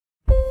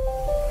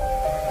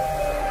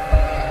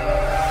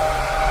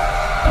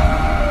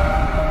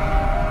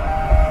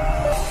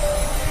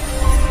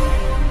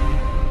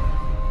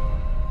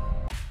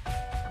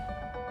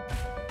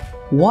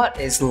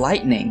What is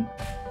lightning?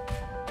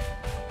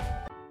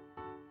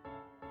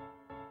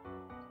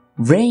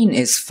 Rain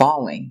is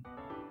falling.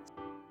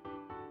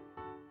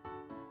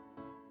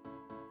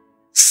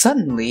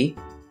 Suddenly,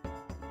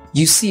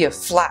 you see a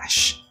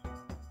flash.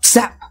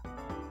 Zap!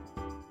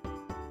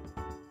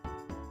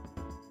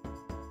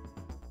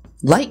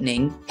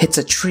 Lightning hits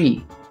a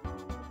tree.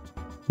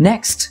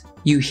 Next,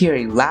 you hear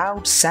a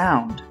loud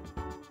sound.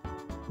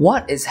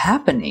 What is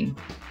happening?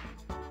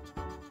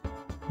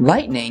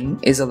 Lightning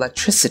is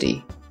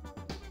electricity.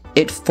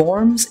 It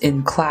forms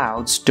in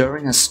clouds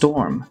during a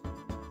storm.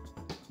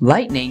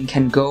 Lightning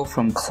can go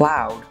from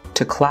cloud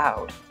to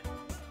cloud.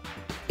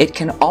 It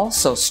can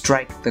also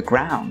strike the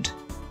ground.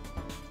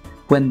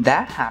 When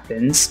that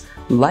happens,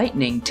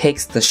 lightning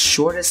takes the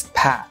shortest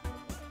path.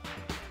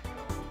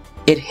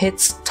 It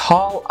hits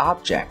tall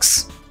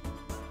objects.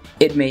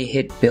 It may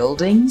hit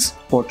buildings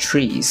or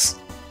trees.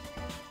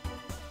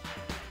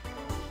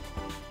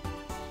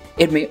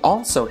 It may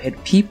also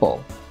hit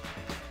people.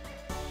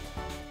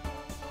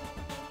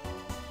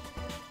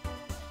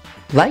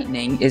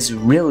 Lightning is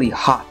really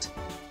hot.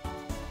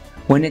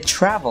 When it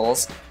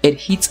travels, it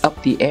heats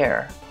up the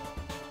air.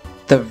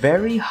 The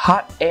very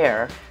hot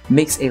air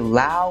makes a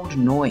loud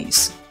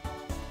noise.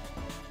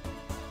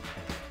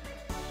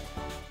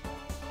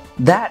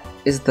 That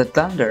is the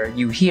thunder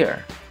you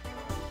hear.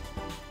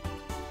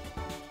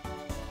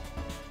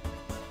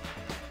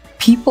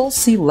 People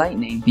see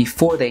lightning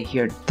before they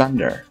hear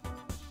thunder.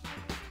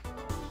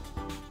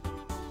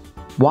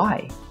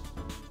 Why?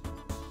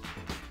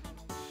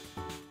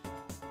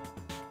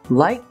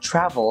 Light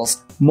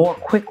travels more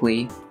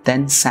quickly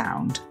than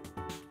sound.